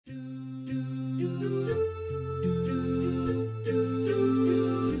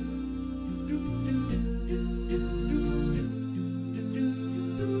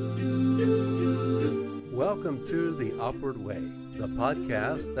Welcome to The Upward Way, the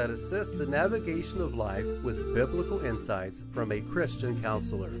podcast that assists the navigation of life with biblical insights from a Christian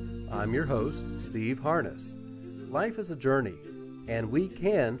counselor. I'm your host, Steve Harness. Life is a journey, and we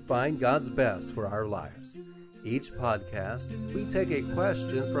can find God's best for our lives. Each podcast, we take a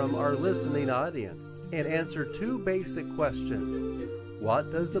question from our listening audience and answer two basic questions.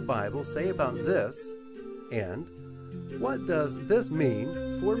 What does the Bible say about this? And what does this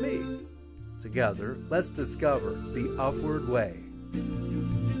mean for me? Together, let's discover the upward way.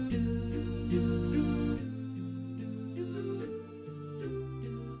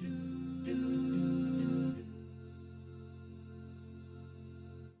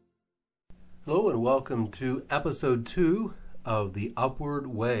 Hello and welcome to episode 2 of The Upward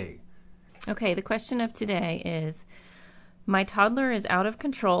Way. Okay, the question of today is, my toddler is out of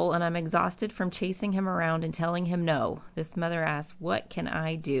control and I'm exhausted from chasing him around and telling him no. This mother asks, what can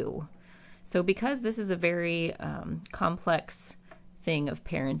I do? So because this is a very complex thing of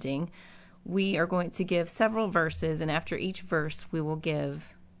parenting, we are going to give several verses, and after each verse we will give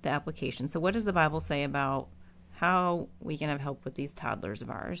the application. So what does the Bible say about how we can have help with these toddlers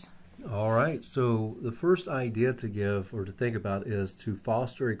of ours? All right, so the first idea to give or to think about is to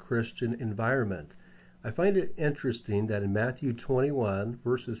foster a Christian environment. I find it interesting that in Matthew 21,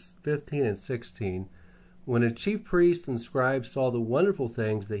 verses 15 and 16, when the chief priests and scribes saw the wonderful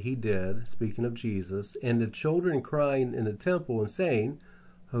things that he did, speaking of Jesus, and the children crying in the temple and saying,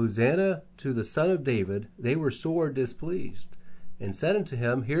 Hosanna to the Son of David, they were sore displeased, and said unto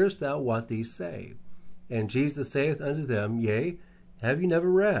him, Hearest thou what these say? And Jesus saith unto them, Yea, have you never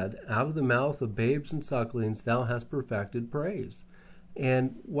read, Out of the mouth of babes and sucklings thou hast perfected praise?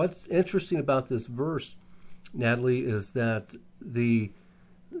 And what's interesting about this verse, Natalie, is that the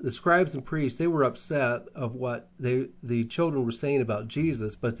scribes and priests, they were upset of what the children were saying about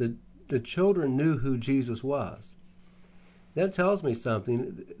Jesus, but the children knew who Jesus was. That tells me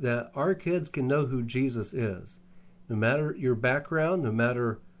something, that our kids can know who Jesus is. No matter your background, no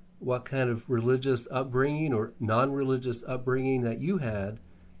matter what kind of religious upbringing or non-religious upbringing that you had,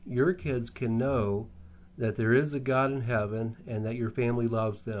 your kids can know that there is a God in heaven and that your family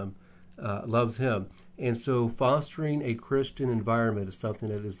loves Him. And so fostering a Christian environment is something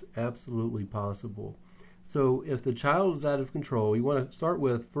that is absolutely possible. So if the child is out of control, you want to start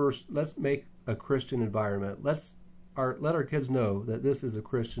with, first, let's make a Christian environment. Let our kids know that this is a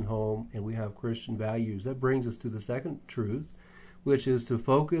Christian home and we have Christian values. That brings us to the second truth, which is to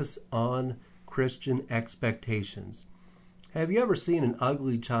focus on Christian expectations. Have you ever seen an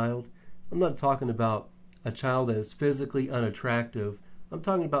ugly child? I'm not talking about a child that is physically unattractive. I'm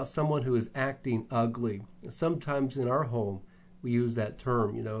talking about someone who is acting ugly. Sometimes in our home, we use that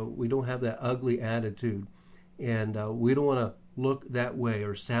term, we don't have that ugly attitude. And we don't want to look that way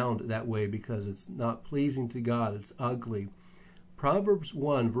or sound that way because it's not pleasing to God. It's ugly. Proverbs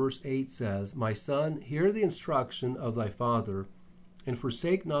 1 verse 8 says, My son, hear the instruction of thy father, and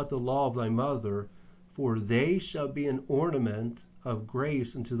forsake not the law of thy mother, for they shall be an ornament of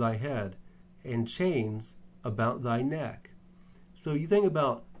grace unto thy head, and chains about thy neck. So you think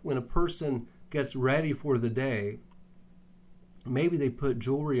about when a person gets ready for the day, maybe they put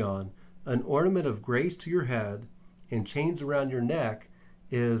jewelry on. An ornament of grace to your head and chains around your neck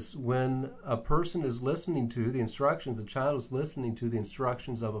is when a person is listening to the instructions, a child is listening to the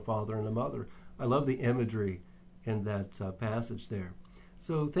instructions of a father and a mother. I love the imagery in that passage there.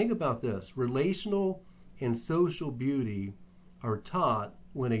 So think about this. Relational and social beauty are taught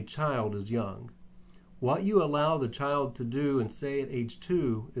when a child is young. What you allow the child to do and say at age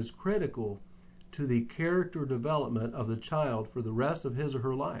 2 is critical to the character development of the child for the rest of his or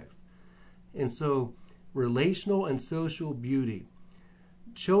her life. And so, relational and social beauty.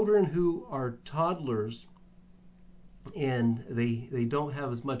 Children who are toddlers and they don't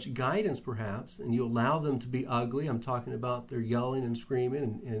have as much guidance perhaps, and you allow them to be ugly. I'm talking about they're yelling and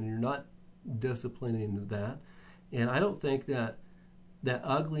screaming and you're not disciplining that. And I don't think that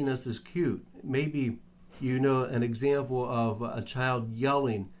ugliness is cute. Maybe an example of a child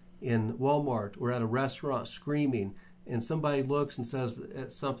yelling in Walmart or at a restaurant screaming, and somebody looks and says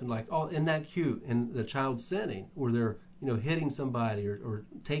something like, oh, isn't that cute? And the child's sinning, or they're hitting somebody or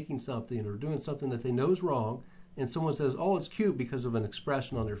taking something or doing something that they know is wrong, and someone says, oh, it's cute because of an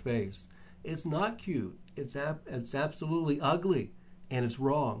expression on their face. It's not cute. It's absolutely ugly, and it's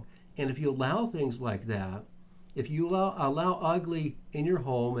wrong. And if you allow things like that, if you allow ugly in your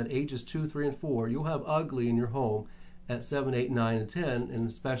home at ages 2, 3, and 4, you'll have ugly in your home at 7, 8, 9, and 10, and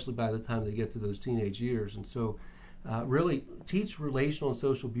especially by the time they get to those teenage years. And so really teach relational and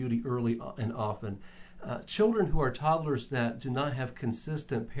social beauty early and often. Children who are toddlers that do not have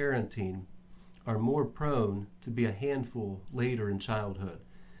consistent parenting are more prone to be a handful later in childhood.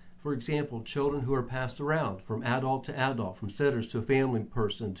 For example, children who are passed around from adult to adult, from sitters to a family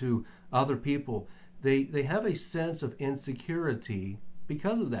person to other people, they have a sense of insecurity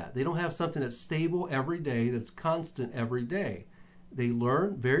because of that. They don't have something that's stable every day, that's constant every day. They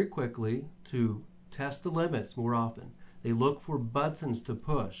learn very quickly to test the limits more often. They look for buttons to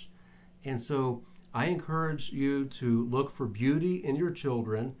push. And so I encourage you to look for beauty in your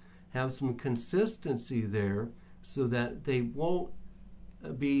children, have some consistency there so that they won't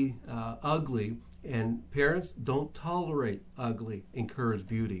be ugly. And parents, don't tolerate ugly, encourage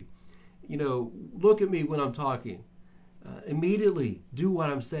beauty. Look at me when I'm talking. Immediately do what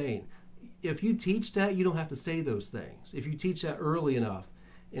I'm saying. If you teach that, you don't have to say those things. If you teach that early enough.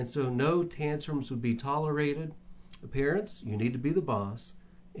 And so no tantrums would be tolerated. Parents, you need to be the boss.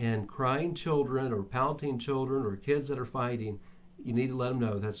 And crying children or pouting children or kids that are fighting, you need to let them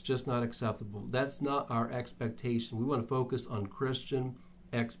know that's just not acceptable. That's not our expectation. We want to focus on Christian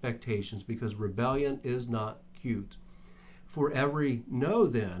expectations because rebellion is not cute. For every no,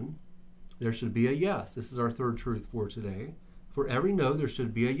 then, there should be a yes. This is our third truth for today. For every no, there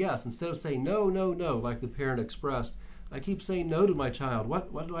should be a yes. Instead of saying no, no, no, like the parent expressed, I keep saying no to my child.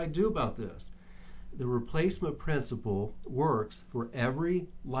 What do I do about this? The replacement principle works for every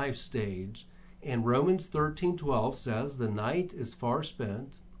life stage, and Romans 13:12 says, the night is far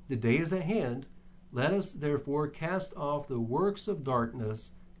spent, the day is at hand. Let us therefore cast off the works of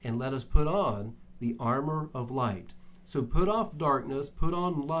darkness, and let us put on the armor of light. So put off darkness, put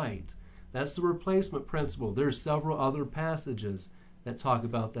on light. That's the replacement principle. There's several other passages that talk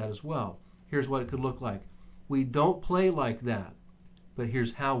about that as well. Here's what it could look like. We don't play like that, but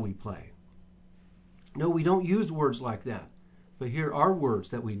here's how we play. No, we don't use words like that, but here are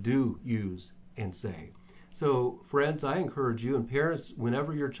words that we do use and say. So, friends, I encourage you, and parents,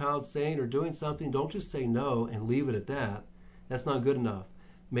 whenever your child's saying or doing something, don't just say no and leave it at that. That's not good enough.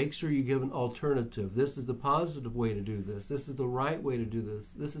 Make sure you give an alternative. This is the positive way to do this. This is the right way to do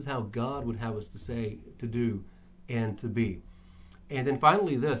this. This is how God would have us to say, to do, and to be. And then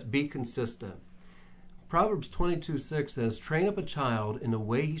finally this, be consistent. Proverbs 22:6 says, train up a child in the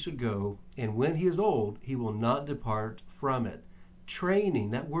way he should go, and when he is old, he will not depart from it.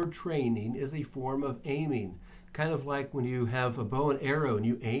 Training, that word training, is a form of aiming. Kind of like when you have a bow and arrow and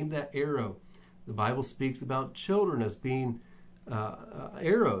you aim that arrow. The Bible speaks about children as being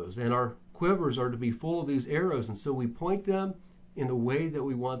arrows, and our quivers are to be full of these arrows, and so we point them in the way that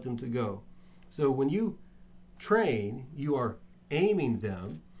we want them to go. So when you train, you are aiming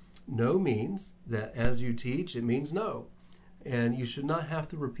them. No means that as you teach, it means no. And you should not have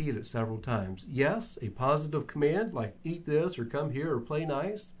to repeat it several times. Yes, a positive command like eat this or come here or play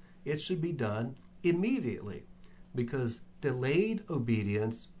nice, it should be done immediately because delayed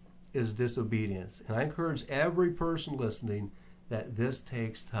obedience is disobedience. And I encourage every person listening that this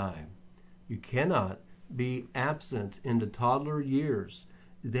takes time. You cannot be absent in the toddler years.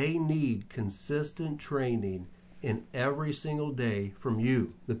 They need consistent training in every single day from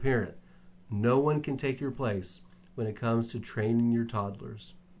you, the parent. No one can take your place when it comes to training your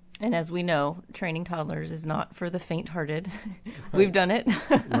toddlers. And as we know, training toddlers is not for the faint-hearted. We've done it.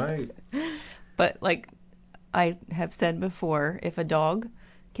 Right. But like I have said before, if a dog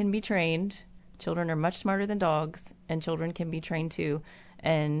can be trained, children are much smarter than dogs, and children can be trained too.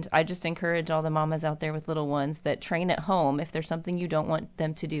 And I just encourage all the mamas out there with little ones that train at home. If there's something you don't want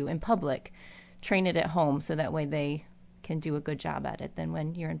them to do in public, train it at home so that way they can do a good job at it than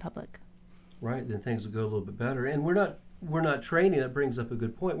when you're in public. Right, then things will go a little bit better. And we're not training, that brings up a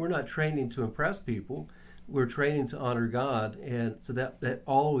good point. We're not training to impress people. We're training to honor God, and so that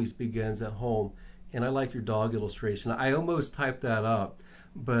always begins at home. And I like your dog illustration. I almost typed that up,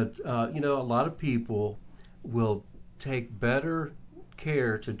 but a lot of people will take better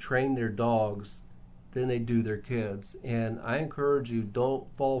care to train their dogs than they do their kids. And I encourage you,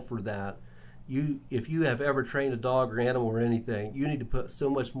 don't fall for that. If you have ever trained a dog or animal or anything, you need to put so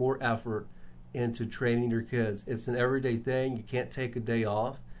much more effort into training your kids. It's an everyday thing. You can't take a day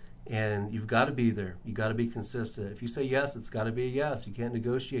off, and you've got to be there. You've got to be consistent. If you say yes, it's got to be a yes. You can't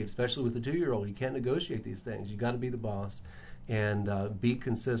negotiate, especially with a 2-year-old. You can't negotiate these things. You've got to be the boss and be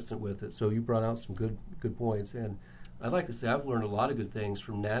consistent with it. So you brought out some good points. And I'd like to say I've learned a lot of good things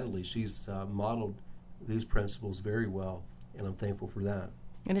from Natalie. She's modeled these principles very well, and I'm thankful for that.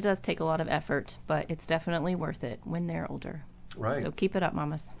 And it does take a lot of effort, but it's definitely worth it when they're older. Right. So keep it up,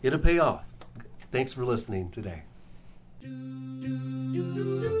 mamas. It'll pay off. Thanks for listening today.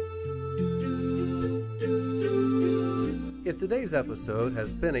 If today's episode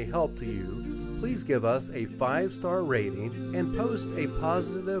has been a help to you, please give us a 5-star rating and post a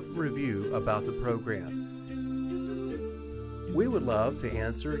positive review about the program. We would love to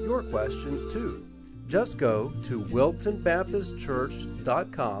answer your questions too. Just go to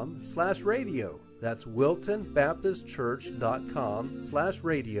wiltonbaptistchurch.com/radio. That's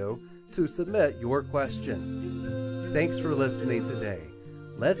wiltonbaptistchurch.com/radio to submit your question. Thanks for listening today.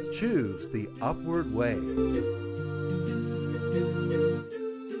 Let's choose the upward way.